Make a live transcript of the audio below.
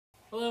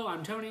Hello,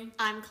 I'm Tony.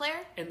 I'm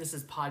Claire. And this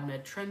is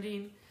PodMed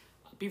Trending.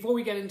 Before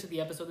we get into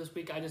the episode this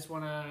week, I just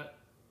want to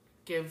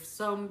give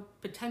some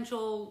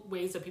potential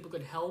ways that people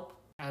could help.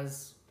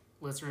 As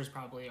listeners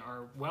probably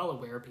are well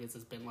aware, because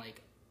it's been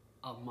like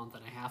a month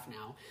and a half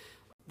now,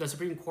 the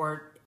Supreme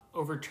Court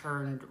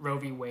overturned Roe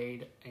v.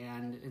 Wade,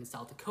 and in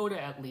South Dakota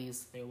at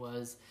least, there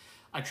was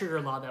a trigger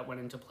law that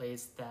went into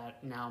place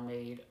that now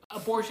made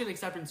abortion,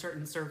 except in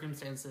certain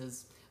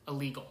circumstances,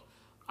 illegal,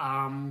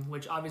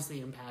 which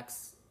obviously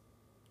impacts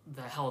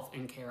the health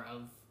and care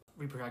of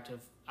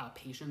reproductive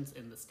patients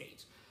in the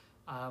state.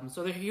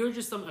 So here are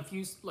just a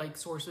few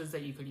sources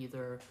that you could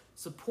either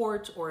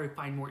support or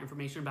find more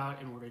information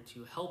about in order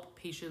to help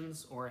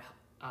patients or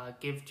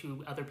give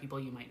to other people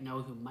you might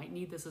know who might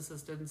need this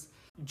assistance.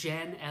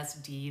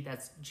 GenSD,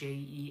 that's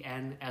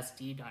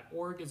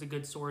GENSD.org, is a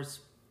good source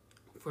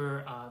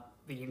for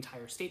the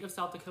entire state of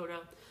South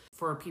Dakota.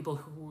 For people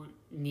who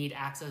need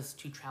access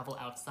to travel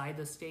outside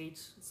the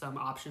state, some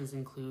options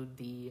include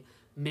the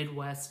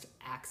Midwest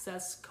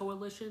Access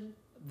Coalition.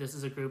 This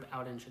is a group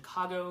out in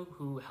Chicago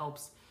who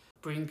helps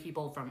bring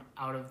people from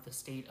out of the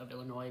state of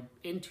Illinois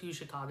into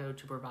Chicago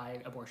to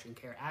provide abortion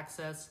care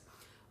access.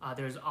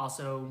 There's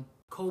also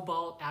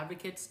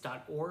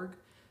cobaltadvocates.org,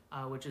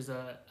 which is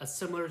a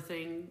similar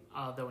thing,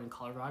 though in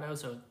Colorado.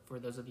 So for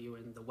those of you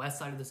in the west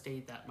side of the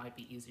state, that might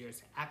be easier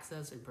to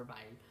access and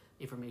provide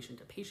information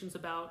to patients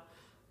about.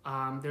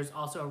 There's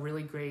also a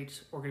really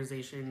great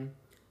organization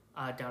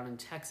down in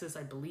Texas,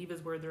 I believe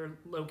is where they're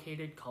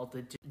located, called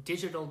the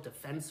Digital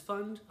Defense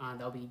Fund.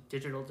 That'll be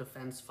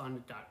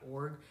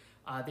digitaldefensefund.org.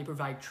 They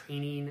provide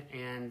training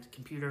and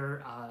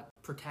computer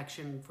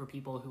protection for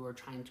people who are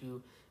trying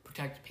to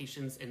protect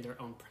patients in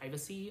their own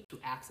privacy to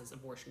access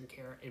abortion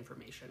care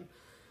information.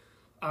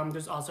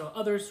 There's also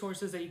other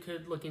sources that you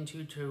could look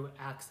into to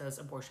access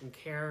abortion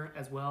care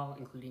as well,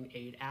 including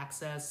aid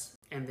access.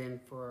 And then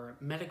for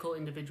medical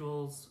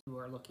individuals who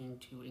are looking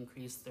to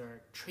increase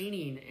their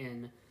training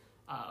in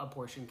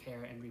abortion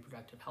care and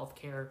reproductive health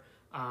care,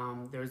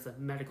 there's the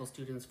Medical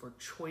Students for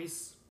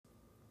Choice,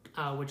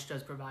 which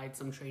does provide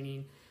some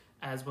training,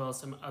 as well as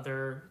some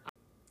other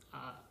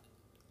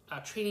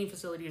training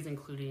facilities,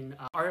 including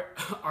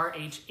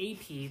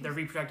RHAP, the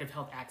Reproductive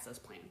Health Access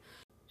Plan.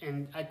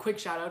 And a quick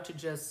shout out to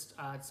just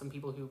some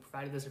people who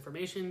provided this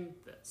information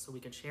so we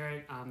could share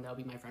it. That'll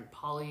be my friend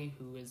Polly,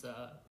 who is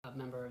a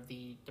member of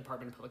the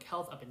Department of Public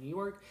Health up in New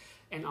York,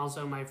 and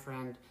also my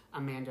friend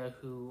Amanda,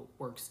 who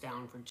works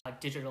down for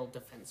Digital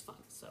Defense Fund.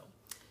 So,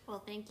 well,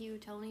 thank you,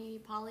 Tony,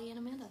 Polly, and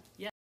Amanda.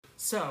 Yeah.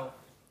 So,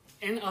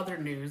 in other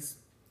news,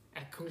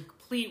 a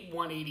complete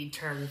 180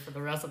 turn for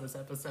the rest of this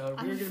episode.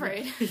 I'm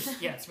afraid.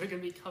 Yes, we're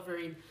going to be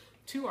covering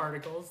two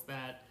articles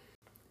that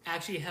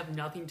actually have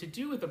nothing to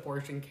do with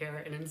abortion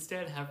care and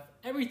instead have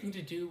everything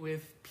to do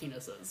with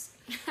penises.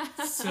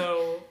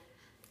 So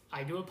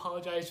I do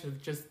apologize for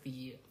just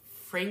the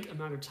frank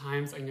amount of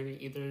times I'm going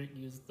to either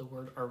use the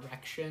word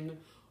erection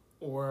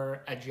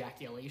or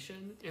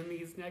ejaculation in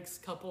these next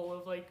couple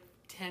of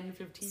 10,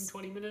 15,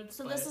 20 minutes.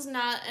 So this is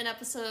not an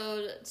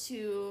episode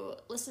to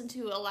listen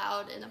to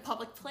aloud in a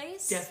public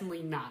place?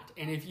 Definitely not.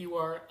 And if you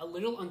are a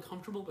little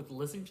uncomfortable with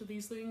listening to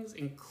these things,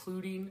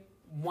 including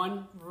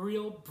one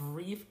real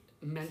brief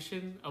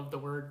mention of the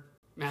word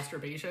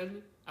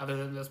masturbation, other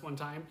than this one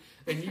time,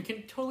 then you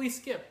can totally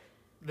skip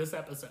this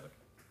episode.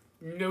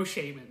 No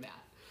shame in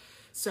that.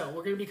 So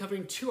we're going to be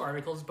covering two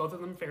articles, both of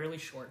them fairly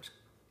short.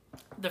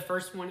 The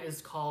first one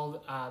is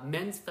called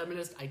Men's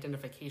Feminist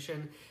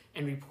Identification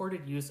and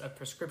Reported Use of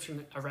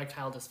Prescription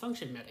Erectile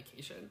Dysfunction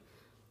Medication.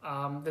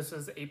 This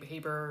is a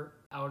paper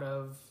out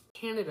of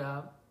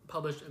Canada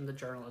published in the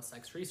Journal of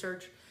Sex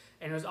Research,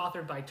 and it was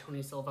authored by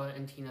Tony Silva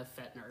and Tina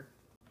Fettner.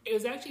 It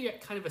was actually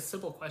kind of a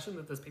simple question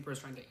that this paper is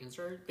trying to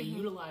answer. They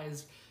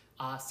utilized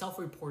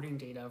self-reporting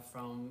data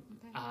from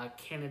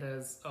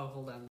Canada's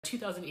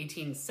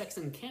 2018 Sex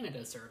in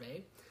Canada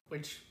survey,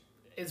 which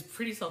is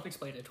pretty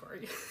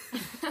self-explanatory.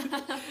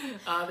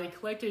 They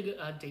collected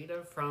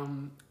data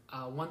from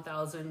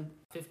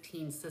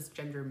 1,015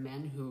 cisgender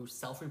men who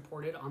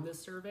self-reported on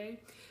this survey,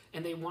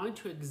 and they wanted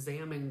to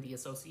examine the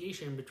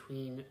association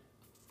between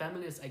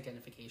feminist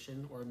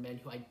identification, or men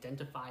who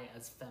identify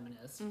as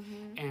feminists,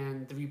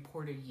 and the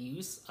reported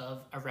use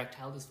of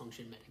erectile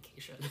dysfunction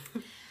medication.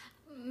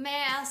 May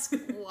I ask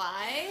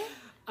why?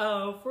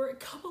 For a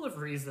couple of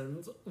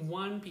reasons.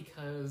 One,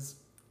 because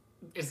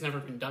it's never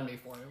been done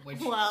before, which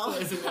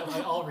isn't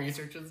why all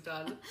research is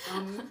done.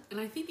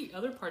 And I think the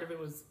other part of it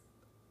was,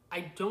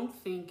 I don't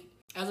think,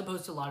 as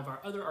opposed to a lot of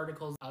our other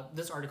articles,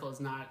 this article is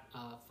not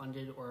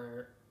funded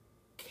or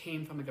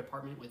came from a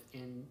department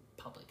within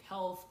public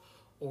health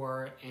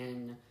or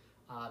in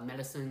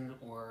medicine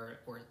or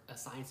a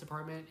science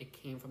department. It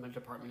came from a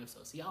department of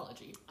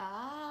sociology.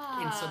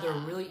 And so they're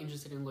really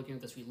interested in looking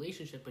at this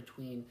relationship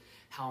between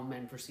how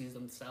men perceive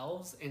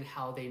themselves and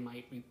how they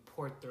might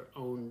report their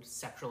own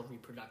sexual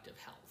reproductive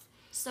health.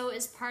 So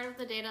is part of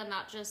the data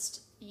not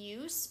just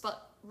use,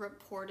 but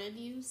reported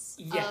use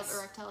of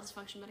erectile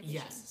dysfunction medication?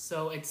 Yes.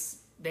 So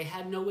they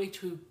had no way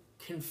to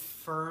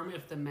confirm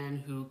if the men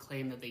who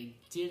claim that they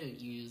didn't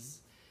use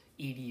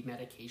ED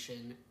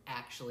medication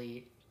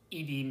actually,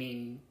 ED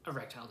meaning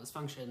erectile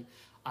dysfunction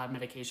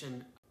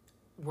medication,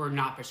 were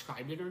not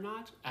prescribed it or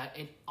not.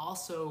 It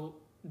also,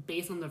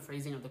 based on the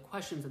phrasing of the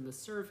questions in the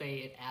survey,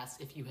 it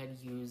asked if you had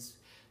used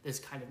this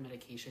kind of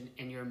medication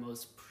in your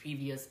most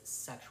previous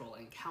sexual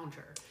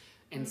encounter.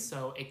 And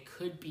so it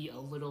could be a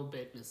little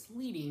bit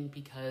misleading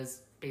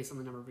because based on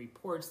the number of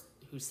reports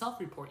who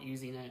self-report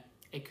using it,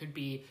 it could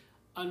be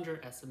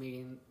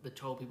underestimating the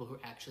total people who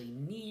actually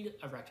need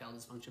erectile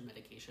dysfunction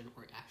medication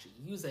or actually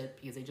use it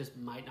because they just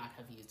might not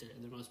have used it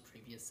in their most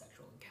previous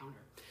sexual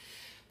encounter.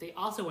 They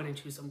also went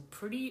into some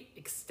pretty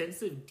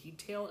extensive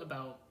detail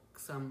about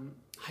some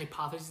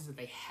hypotheses that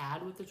they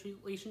had with the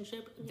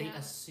relationship. They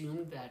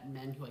assumed that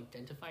men who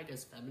identified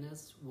as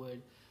feminists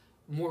would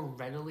more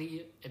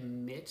readily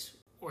admit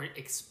or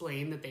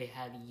explain that they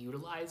had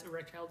utilized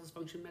erectile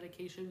dysfunction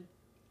medication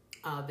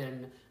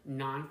than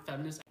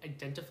non-feminist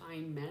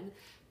identifying men,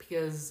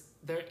 because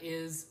there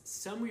is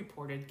some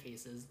reported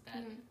cases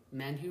that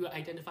men who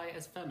identify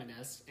as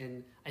feminists,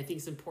 and I think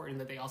it's important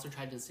that they also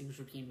try to distinguish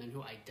between men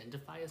who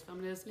identify as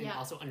feminists and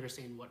also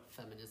understand what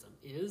feminism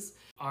is,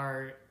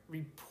 are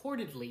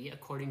reportedly,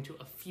 according to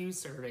a few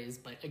surveys,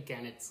 but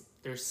again,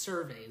 there's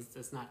surveys,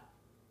 there's not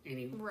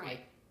any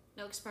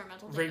no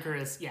experimental data.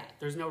 Rigorous,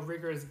 there's no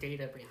rigorous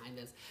data behind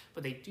this,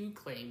 but they do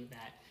claim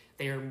that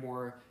they are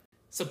more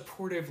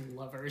supportive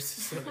lovers,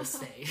 so to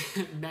say.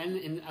 Men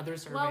in other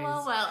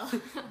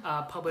surveys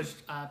published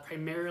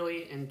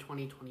primarily in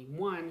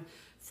 2021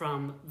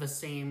 from the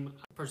same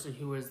person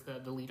who was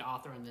the lead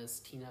author on this,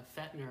 Tina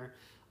Fettner,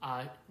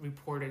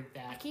 reported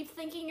that... I keep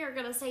thinking you're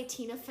going to say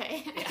Tina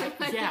Fey.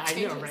 I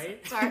know,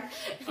 right? Sorry,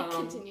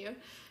 continue.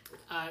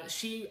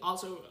 She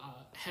also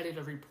headed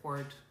a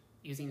report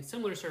using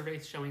similar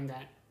surveys showing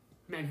that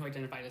men who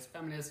identified as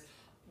feminists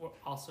were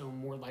also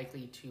more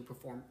likely to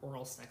perform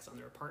oral sex on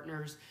their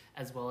partners,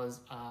 as well as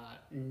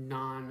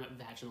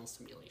non-vaginal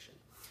stimulation.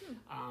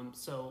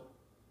 So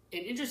an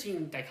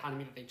interesting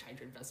dichotomy that they tried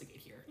to investigate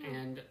here.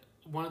 And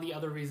one of the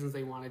other reasons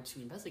they wanted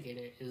to investigate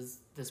it is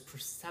this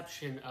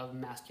perception of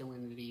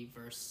masculinity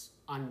versus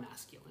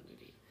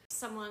unmasculinity.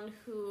 Someone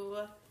who,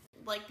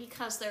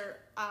 because they're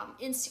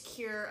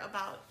insecure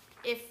about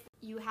if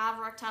you have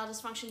erectile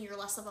dysfunction, you're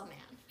less of a man.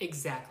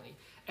 Exactly.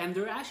 And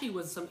there actually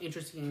was some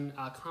interesting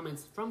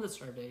comments from the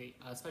survey,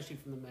 especially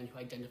from the men who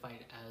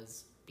identified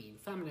as being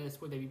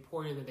feminists, where they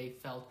reported that they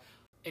felt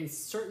in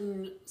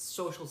certain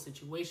social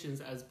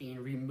situations as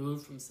being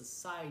removed from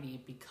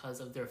society because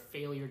of their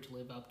failure to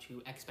live up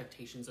to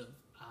expectations of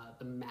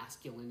the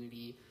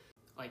masculinity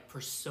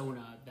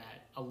persona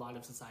that a lot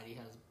of society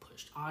has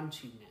pushed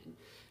onto men.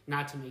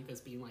 Not to make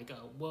this being like a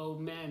whoa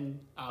men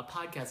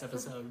podcast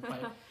episode,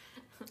 but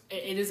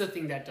it is a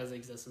thing that does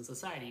exist in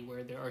society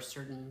where there are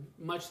certain,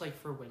 much like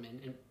for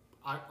women, and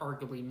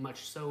arguably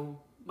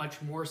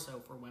much more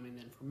so for women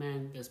than for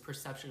men, this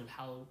perception of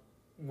how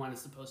one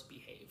is supposed to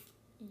behave.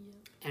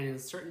 And in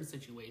certain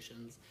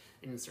situations,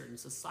 and in certain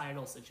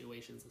societal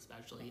situations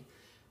especially,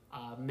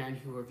 men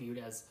who are viewed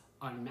as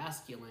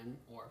unmasculine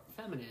or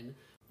feminine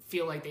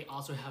feel like they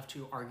also have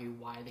to argue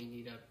why they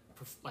need to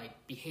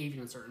behave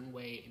in a certain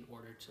way in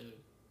order to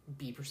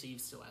be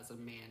perceived still as a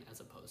man as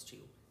opposed to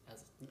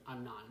as a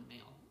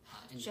non-male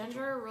individual.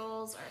 Gender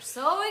roles are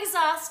so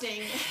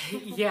exhausting.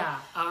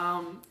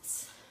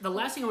 The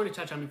last thing I want to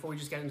touch on before we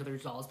just get into the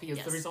results, because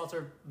the results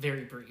are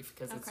very brief,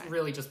 because it's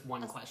really just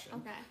one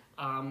question,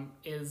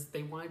 is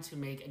they wanted to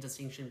make a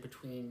distinction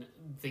between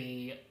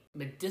the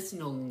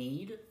medicinal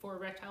need for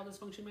erectile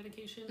dysfunction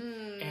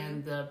medication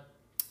and the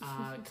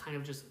kind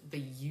of just the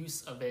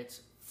use of it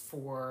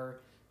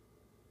for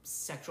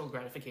sexual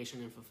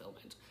gratification and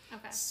fulfillment.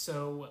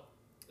 So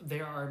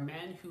there are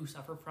men who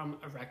suffer from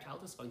erectile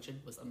dysfunction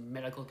with a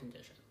medical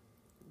condition.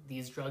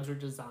 These drugs are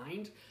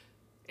designed,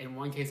 in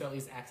one case at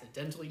least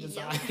accidentally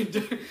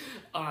designed,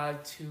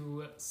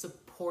 to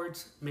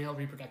support male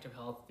reproductive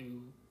health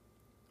through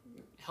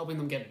helping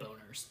them get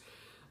boners.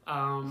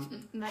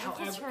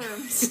 Medical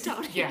terms,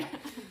 don't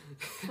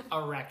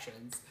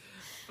erections.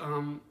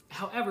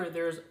 However,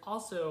 there's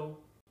also,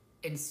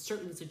 in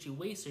certain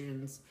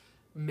situations,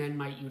 men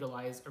might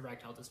utilize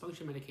erectile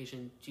dysfunction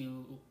medication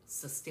to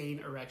sustain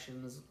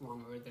erections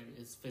longer than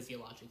is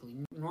physiologically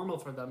normal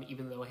for them,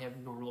 even though they have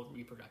normal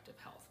reproductive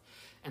health.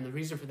 And the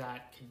reason for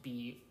that could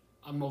be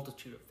a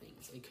multitude of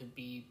things. It could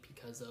be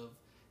because of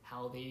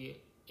how they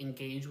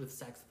engage with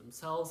sex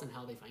themselves and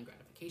how they find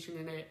gratification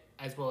in it,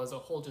 as well as a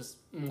whole just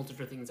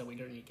multitude of things that we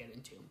don't need to get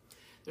into.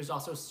 There's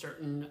also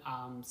certain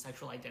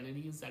sexual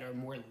identities that are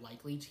more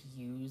likely to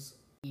use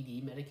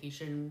ED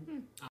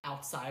medication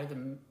outside of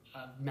the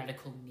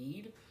medical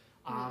need.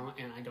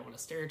 And I don't want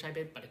to stereotype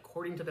it, but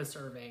according to the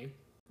survey,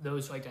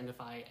 those who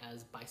identify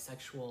as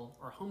bisexual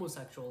or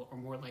homosexual are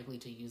more likely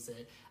to use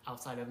it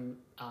outside of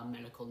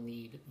medical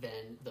need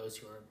than those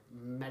who are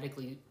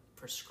medically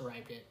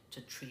prescribed it to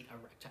treat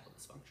erectile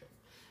dysfunction.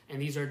 And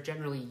these are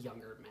generally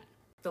younger men.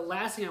 The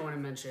last thing I want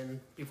to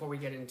mention before we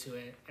get into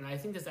it, and I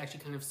think this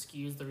actually kind of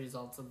skews the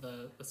results of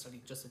the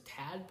study just a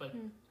tad, but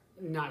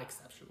not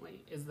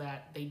exceptionally, is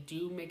that they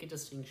do make a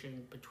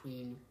distinction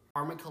between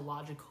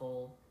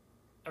pharmacological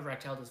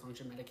erectile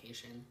dysfunction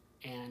medication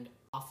and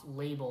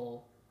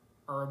off-label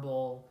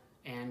herbal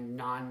and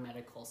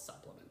non-medical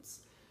supplements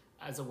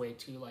as a way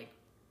to like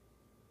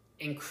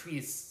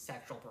increase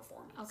sexual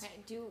performance. Okay.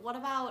 What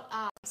about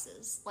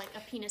like a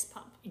penis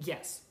pump?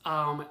 Yes.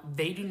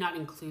 They do not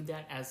include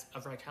that as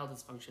erectile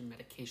dysfunction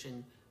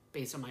medication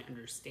based on my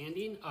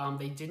understanding.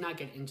 They did not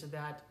get into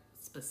that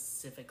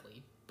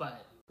specifically,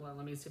 but well,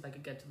 let me see if I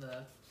could get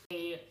to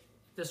they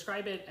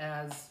describe it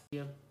as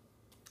a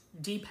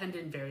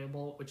dependent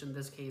variable, which in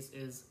this case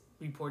is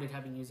reported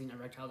having using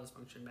erectile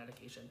dysfunction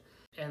medication.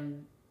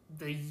 And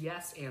the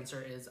yes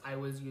answer is I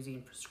was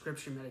using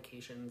prescription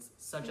medications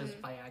such as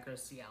Viagra,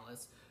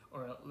 Cialis,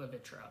 or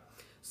Levitra.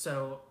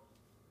 So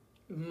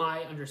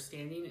my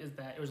understanding is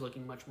that it was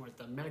looking much more at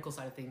the medical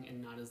side of thing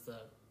and not as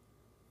the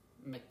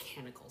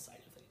mechanical side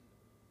of thing.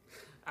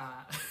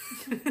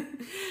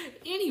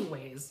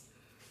 Anyways,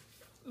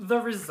 the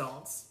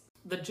results.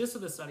 The gist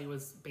of the study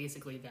was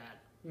basically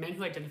that men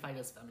who identified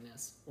as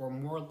feminists were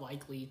more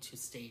likely to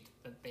state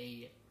that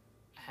they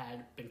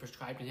had been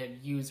prescribed and had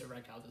used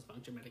erectile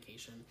dysfunction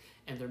medication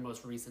in their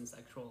most recent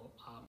sexual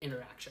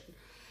interaction.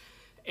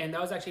 And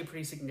that was actually a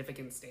pretty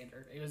significant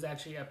standard. It was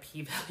actually a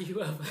p-value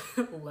of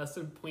less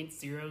than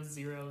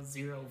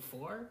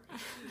 0.0004.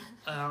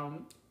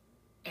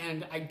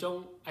 And I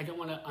don't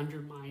want to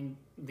undermine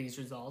these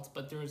results,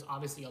 but there is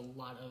obviously a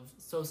lot of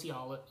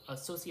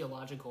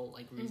sociological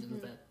like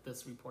reasons that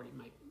this reporting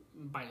might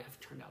have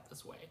turned out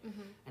this way.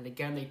 And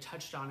again, they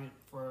touched on it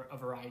for a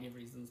variety of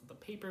reasons in the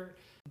paper,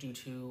 due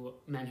to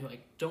men who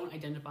don't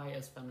identify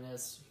as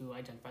feminists, who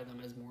identify them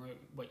as more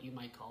what you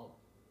might call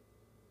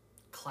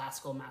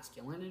classical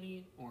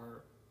masculinity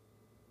or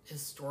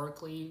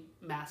historically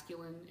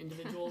masculine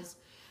individuals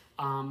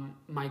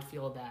might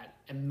feel that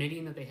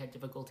admitting that they had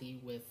difficulty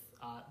with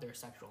their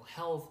sexual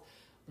health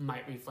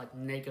might reflect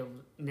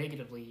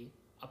negatively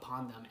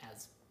upon them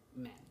as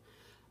men.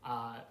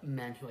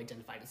 Men who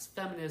identified as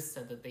feminists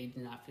said that they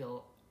did not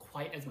feel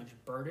quite as much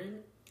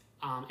burden,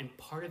 and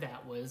part of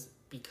that was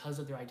because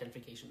of their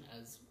identification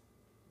as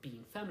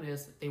being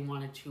feminists, they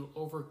wanted to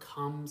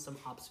overcome some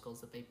obstacles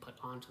that they put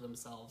onto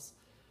themselves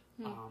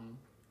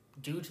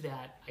due to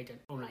that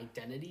own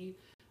identity,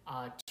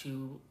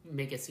 to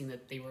make it seem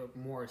that they were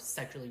more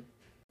sexually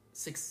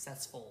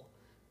successful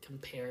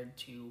compared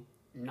to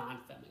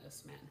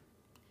non-feminist men.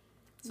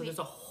 So there's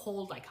a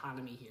whole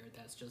dichotomy here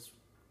that's just...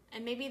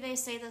 And maybe they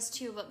say this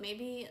too, but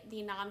maybe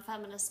the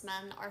non-feminist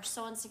men are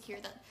so insecure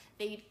that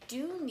they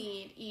do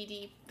need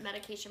ED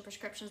medication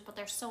prescriptions, but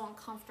they're so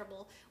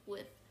uncomfortable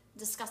with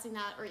discussing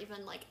that or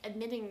even like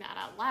admitting that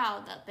out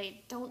loud that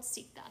they don't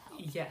seek that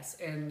help. Yes,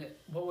 and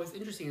what was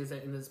interesting is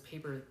that in this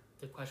paper,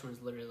 the question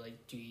was literally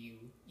like, do you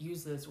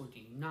use this or do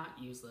you not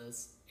use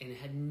this? And it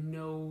had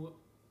no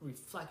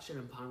reflection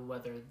upon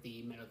whether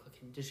the medical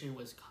condition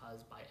was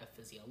caused by a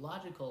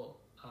physiological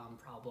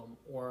problem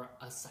or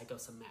a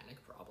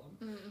psychosomatic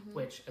problem,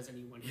 which, as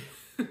anyone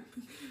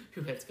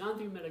who has gone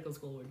through medical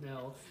school would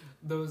know,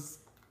 those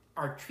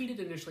are treated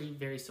initially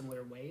very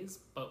similar ways,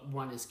 but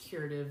one is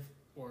curative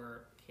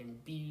or can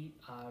be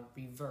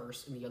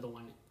reversed and the other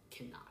one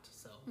cannot.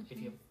 So if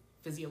you have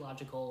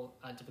physiological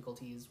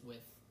difficulties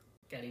with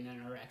getting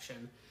an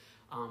erection,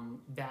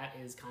 that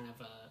is kind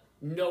of a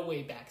no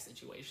way back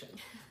situation.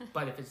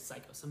 But if it's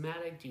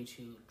psychosomatic due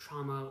to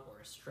trauma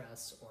or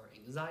stress or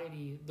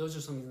anxiety, those are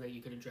something that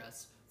you could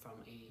address from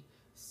a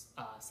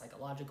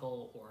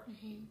psychological or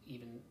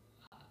even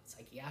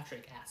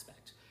psychiatric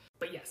aspect.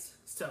 But yes,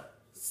 so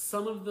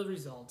some of the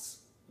results,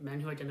 men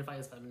who identify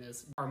as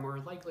feminists are more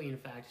likely, in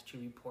fact, to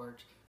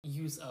report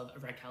use of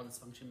erectile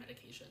dysfunction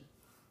medication.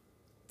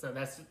 So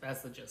that's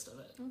the gist of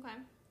it. Okay.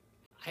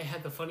 I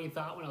had the funny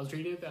thought when I was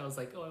reading it that I was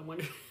like, oh, I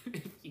wonder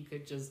if you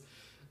could just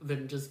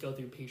go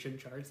through patient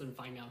charts and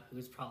find out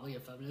who's probably a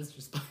feminist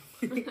just by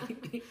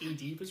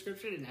ED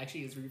prescription and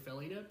actually is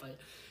refilling it. But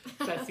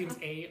that seems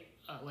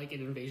like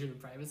an invasion of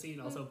privacy,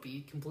 and also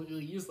B,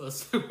 completely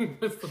useless.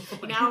 What's the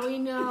point? Now we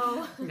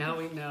know. Now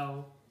we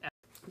know.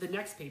 The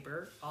next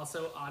paper,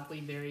 also oddly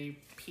very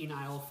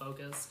penile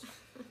focused,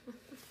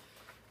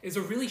 is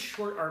a really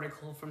short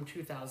article from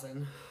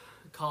 2000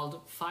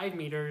 called 5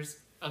 meters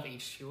of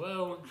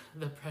H2O,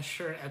 the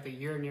pressure at the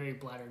urinary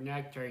bladder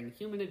neck during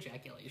human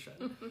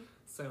ejaculation.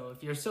 So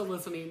if you're still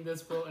listening,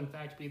 this will in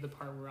fact be the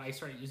part where I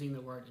start using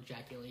the word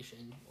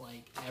ejaculation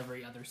like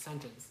every other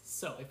sentence.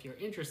 So if you're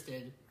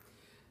interested,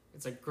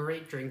 it's a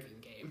great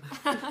drinking game.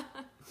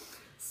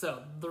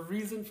 So the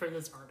reason for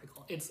this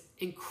article, it's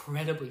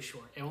incredibly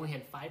short. It only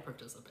had 5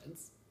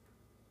 participants,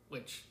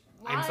 which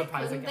I'm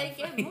surprised I got. They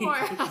get more?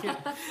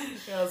 Yeah,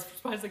 I was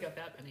surprised I got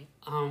that many.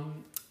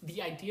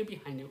 The idea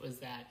behind it was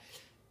that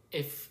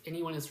if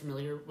anyone is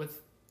familiar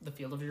with the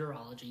field of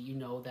urology, you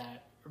know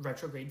that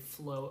retrograde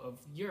flow of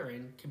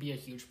urine can be a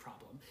huge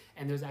problem.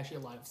 And there's actually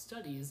a lot of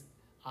studies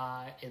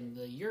in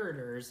the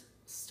ureters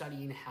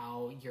studying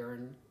how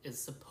urine is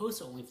supposed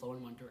to only flow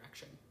in one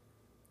direction.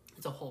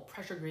 It's a whole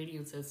pressure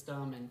gradient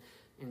system and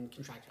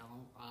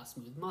contractile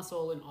smooth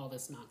muscle and all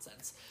this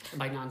nonsense. And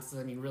by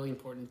nonsense, I mean really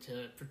important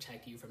to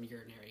protect you from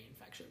urinary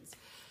infections.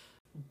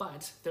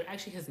 But there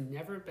actually has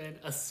never been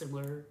a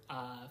similar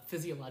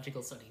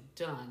physiological study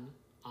done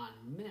on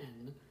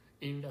men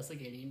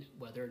investigating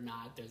whether or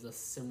not there's a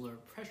similar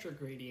pressure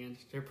gradient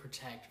to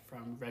protect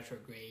from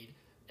retrograde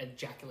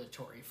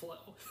ejaculatory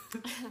flow.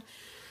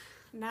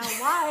 Now,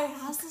 why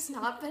has this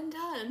not been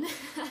done?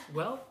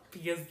 Well,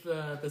 because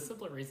the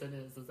simple reason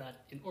is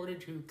that in order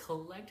to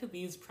collect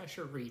these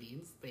pressure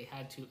readings, they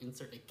had to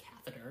insert a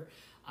catheter,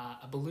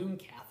 a balloon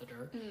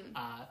catheter,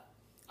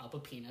 up a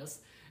penis,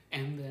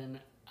 and then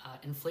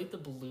inflate the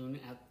balloon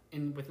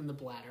within the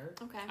bladder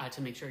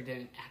to make sure it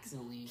didn't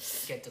accidentally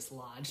get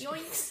dislodged.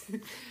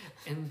 Yoinks!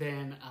 And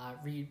then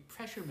read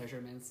pressure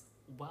measurements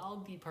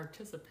while the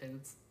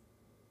participants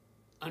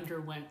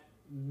underwent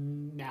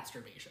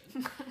masturbation.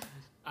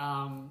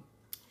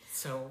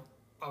 So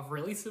a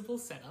really simple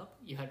setup.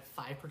 You had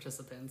 5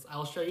 participants.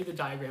 I'll show you the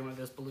diagram of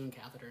this balloon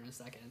catheter in a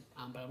second,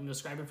 but I'm going to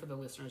describe it for the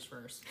listeners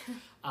first.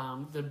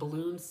 The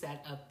balloon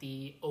sat at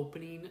the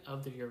opening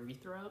of the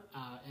urethra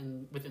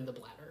and within the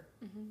bladder.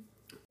 Mm-hmm.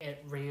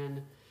 It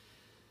ran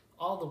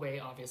all the way,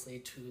 obviously,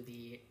 to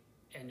the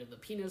end of the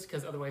penis,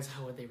 because otherwise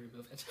how would they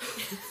remove it?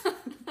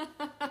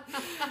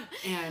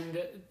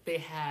 And they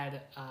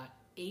had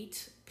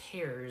 8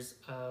 pairs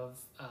of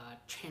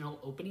channel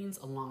openings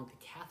along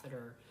the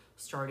catheter,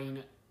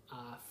 starting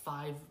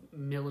 5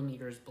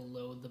 millimeters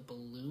below the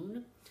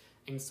balloon.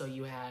 And so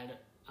you had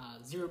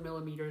 0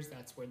 millimeters,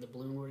 that's where the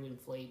balloon would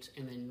inflate,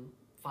 and then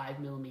 5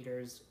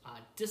 millimeters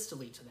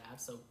distally to that,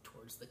 so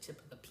towards the tip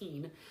of the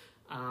peen.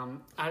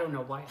 I don't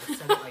know why I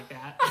said it like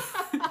that.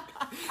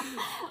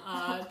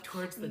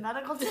 Towards the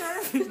medical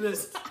term.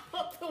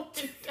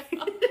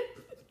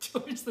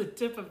 Towards the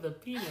tip of the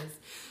penis,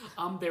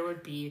 there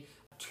would be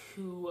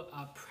 2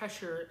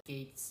 pressure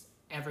gates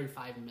every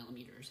 5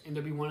 millimeters, and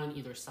there'd be one on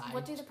either side.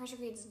 What do the pressure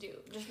gates do?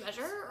 Just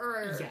measure,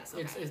 or yes,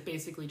 okay. It's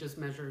basically just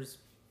measures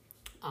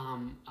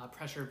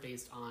pressure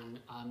based on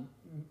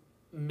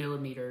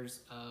millimeters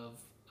of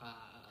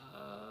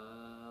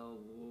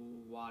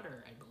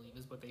water, I believe,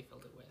 is what they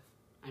filled it with.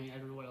 I mean, I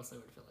don't know what else they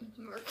would fill it.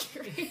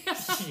 Mercury.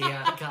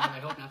 Yeah, God, I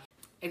hope not.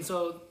 And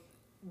so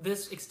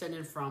this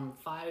extended from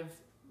 5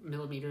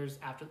 millimeters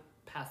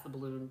past the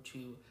balloon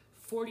to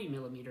 40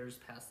 millimeters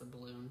past the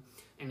balloon,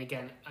 and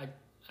again, a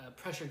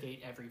pressure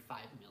gate every 5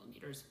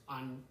 millimeters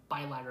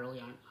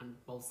bilaterally on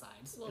both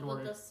sides. What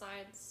were the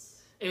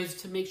sides? It was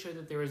to make sure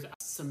that there was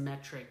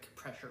symmetric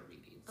pressure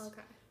readings.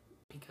 Okay.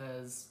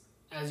 Because,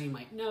 as you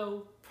might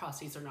know,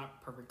 prostates are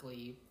not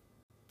perfectly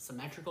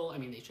symmetrical. I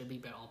mean, they should be,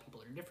 but all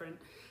people are different.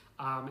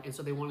 And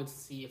so they wanted to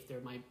see if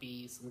there might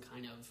be some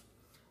kind of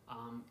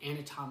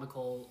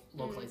anatomical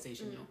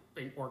localization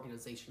and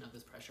organization of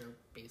this pressure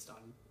based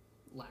on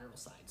lateral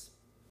sides.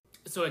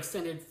 So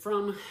extended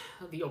from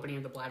the opening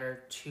of the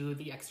bladder to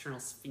the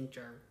external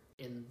sphincter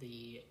in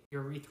the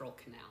urethral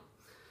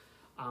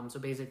canal.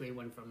 So basically it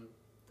went from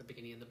the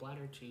beginning of the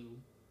bladder to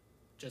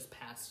just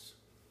past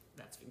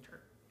that sphincter.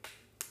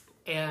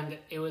 And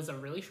it was a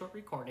really short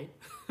recording,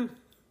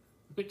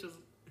 which is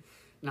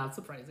not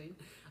surprising.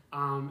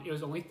 It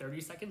was only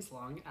 30 seconds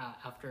long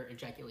after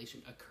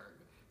ejaculation occurred.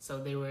 So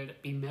they would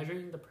be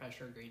measuring the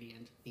pressure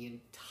gradient the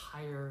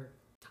entire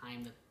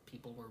time that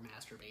people were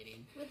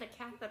masturbating. With a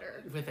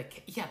catheter.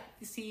 Yeah,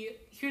 see,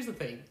 here's the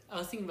thing. I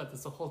was thinking about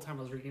this the whole time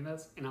I was reading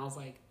this, and I was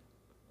like,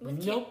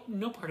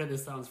 no part of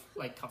this sounds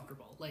like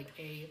comfortable. Like,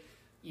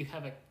 you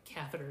have a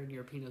catheter in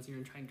your penis,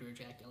 you're trying to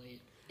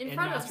ejaculate. In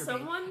front of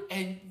someone?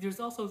 And there's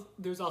also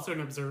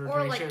an observer.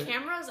 Or like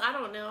cameras? I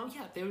don't know.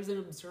 Yeah, there was an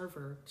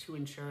observer to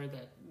ensure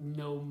that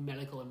no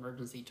medical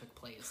emergency took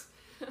place.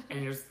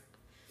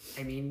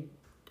 And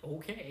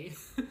okay.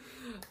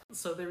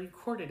 So they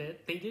recorded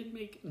it. They did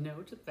make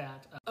note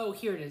that...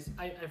 here it is.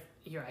 I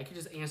could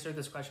just answer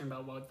this question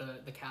about what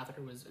the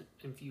catheter was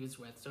infused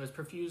with. So it's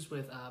perfused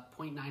with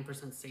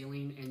 0.9%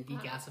 saline and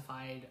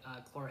degasified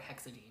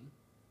chlorhexidine.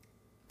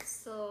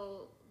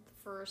 So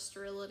for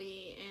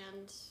sterility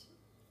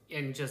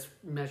and just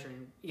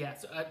measuring,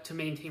 to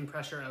maintain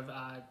pressure of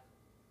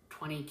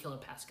 20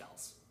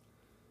 kilopascals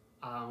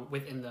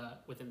within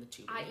the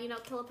tube.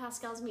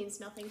 Kilopascals means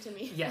nothing to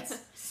me.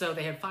 Yes. So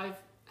they had 5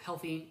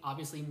 healthy,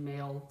 obviously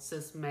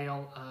cis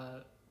male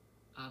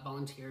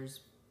volunteers.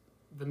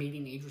 The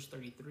median age was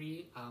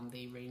 33.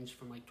 They ranged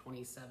from like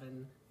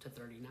 27 to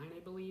 39, I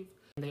believe.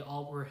 And they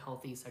all were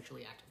healthy,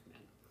 sexually active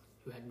men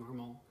who had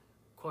normal,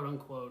 quote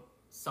unquote,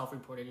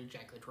 self-reported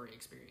ejaculatory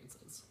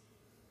experiences.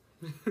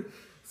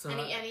 So,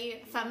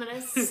 any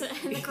feminists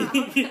in the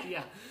crowd?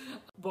 Yeah.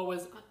 What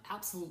was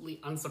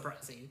absolutely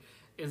unsurprising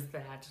is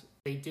that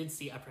they did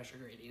see a pressure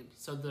gradient.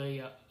 So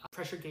the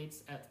pressure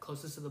gates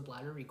closest to the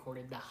bladder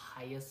recorded the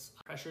highest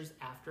pressures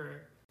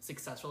after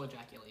successful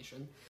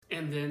ejaculation.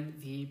 And then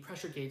the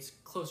pressure gates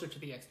closer to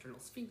the external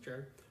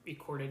sphincter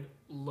recorded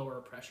lower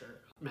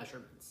pressure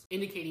measurements,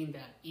 indicating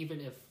that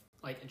even if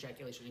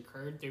ejaculation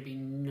occurred, there'd be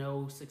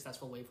no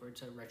successful way for it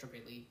to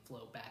retrogradely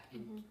flow back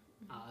in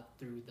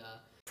through the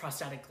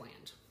prostatic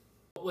gland.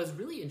 What was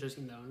really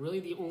interesting, though, and really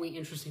the only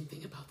interesting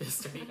thing about this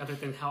study, other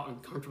than how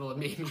uncomfortable it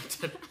made me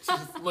to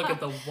just look at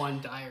the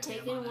one diagram,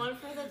 taking one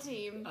for the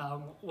team,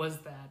 was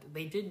that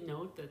they did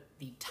note that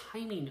the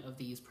timing of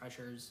these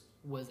pressures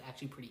was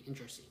actually pretty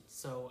interesting.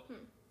 So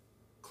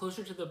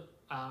closer to the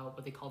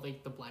what they call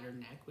like the bladder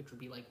neck, which would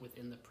be like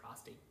within the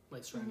prostate,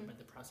 like surrounded by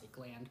the prostate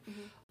gland,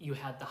 you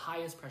had the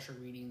highest pressure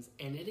readings,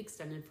 and it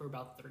extended for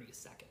about 30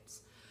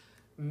 seconds.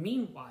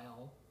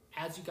 Meanwhile,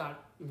 as you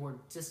got more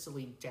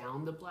distally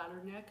down the bladder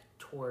neck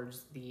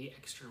towards the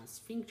external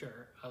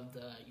sphincter of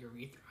the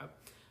urethra,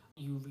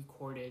 you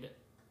recorded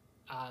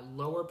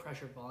lower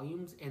pressure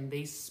volumes, and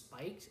they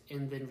spiked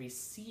and then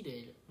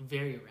receded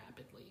very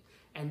rapidly.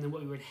 And then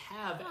what we would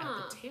have at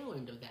the tail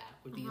end of that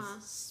were these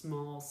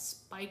small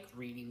spike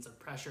readings of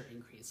pressure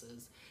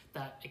increases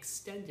that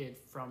extended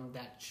from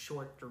that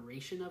short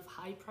duration of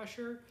high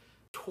pressure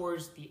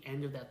towards the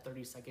end of that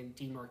 30-second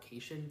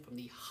demarcation from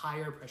the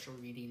higher pressure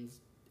readings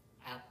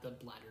at the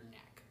bladder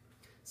neck.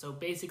 So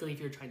basically, if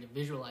you're trying to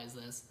visualize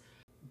this,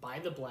 by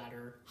the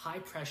bladder, high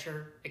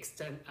pressure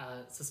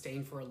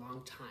sustained for a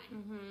long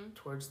time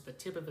towards the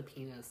tip of the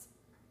penis,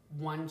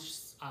 one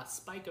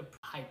spike of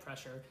high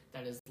pressure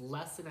that is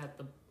less than at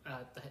the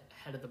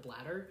head of the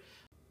bladder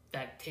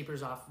that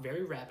tapers off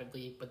very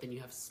rapidly, but then you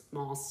have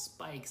small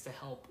spikes to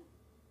help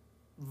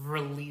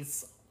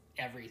release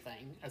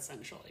everything,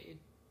 essentially.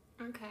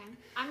 Okay.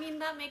 I mean,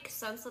 that makes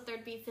sense that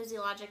there'd be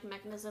physiologic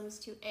mechanisms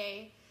to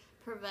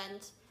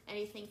prevent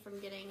anything from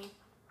getting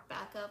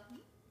back up.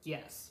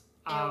 Yes.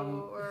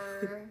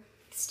 Or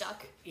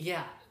stuck.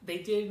 Yeah, they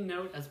did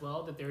note as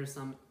well that there are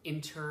some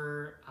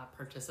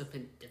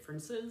inter-participant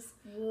differences,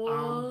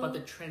 but the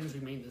trends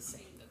remain the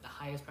same, that the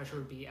highest pressure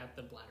would be at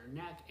the bladder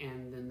neck,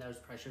 and then those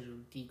pressures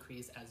would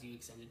decrease as you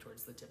extended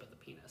towards the tip of the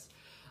penis.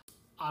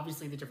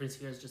 Obviously, the difference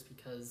here is just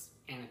because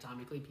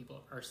anatomically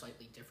people are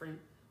slightly different.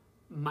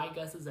 My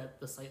guess is that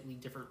the slightly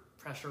different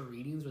pressure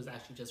readings was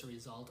actually just a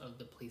result of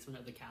the placement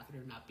of the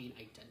catheter not being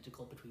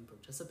identical between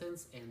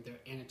participants and their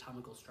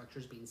anatomical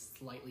structures being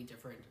slightly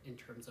different in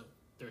terms of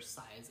their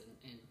size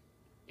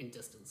and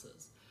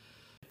distances,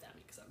 if that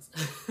makes sense.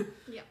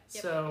 Yep.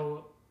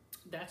 So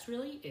that's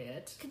really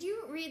it. Could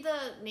you read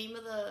the name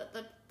of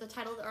the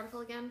title of the article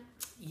again?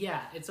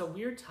 Yeah, it's a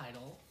weird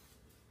title.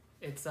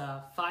 It's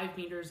 5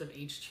 meters of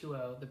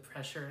H2O, the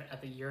pressure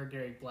at the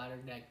urinary bladder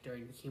neck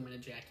during human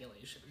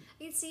ejaculation.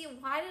 You see,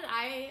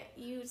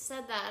 you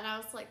said that, and I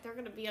was like, they're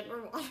going to be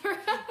underwater.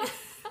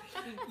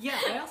 Yeah,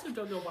 I also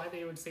don't know why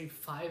they would say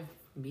 5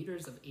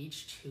 meters of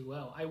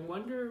H2O. I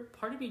wonder,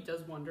 part of me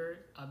does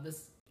wonder,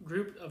 this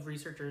group of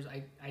researchers,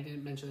 I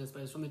didn't mention this,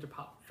 but it's from the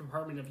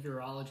Department of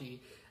Urology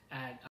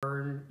at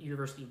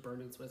University of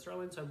Bern in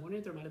Switzerland, so I wonder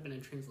if there might have been a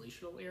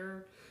translational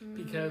error,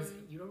 because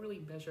you don't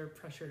really measure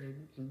pressure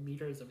in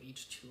meters of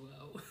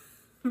H2O,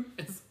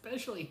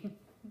 especially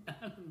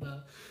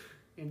not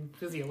in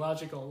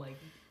physiological, like...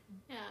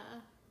 Yeah.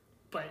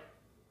 But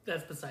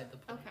that's beside the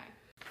point. Okay.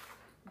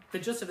 The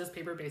gist of this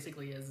paper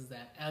basically is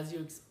that as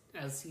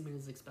semen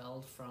is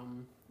expelled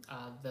from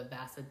the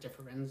vasa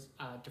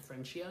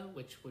differentia,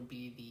 which would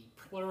be the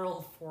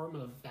plural form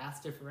of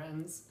vas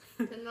deferens.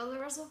 Didn't know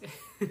there was a...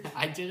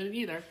 I didn't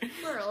either.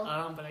 Plural.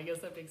 But I guess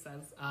that makes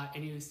sense.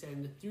 And you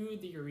extend through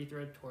the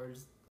urethra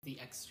towards the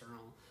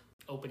external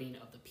opening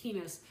of the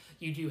penis.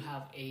 You do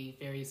have a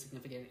very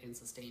significant and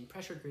sustained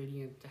pressure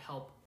gradient to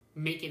help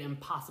make it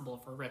impossible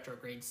for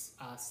retrograde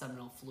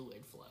seminal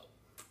fluid flow.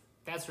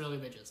 That's really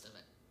the gist of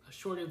it. A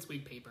short and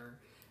sweet paper.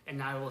 And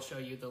now I will show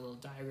you the little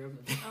diagram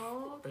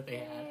that they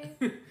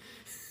had.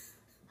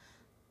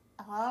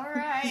 All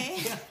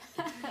right.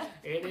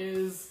 It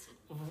is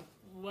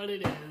what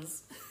it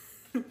is.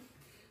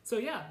 So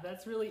yeah,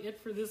 that's really it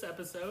for this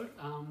episode.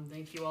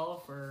 Thank you all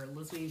for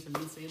listening to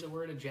me say the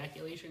word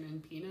ejaculation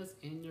and penis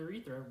and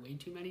urethra way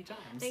too many times.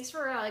 Thanks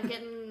for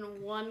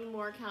getting one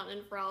more count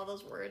in for all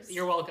those words.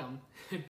 You're welcome.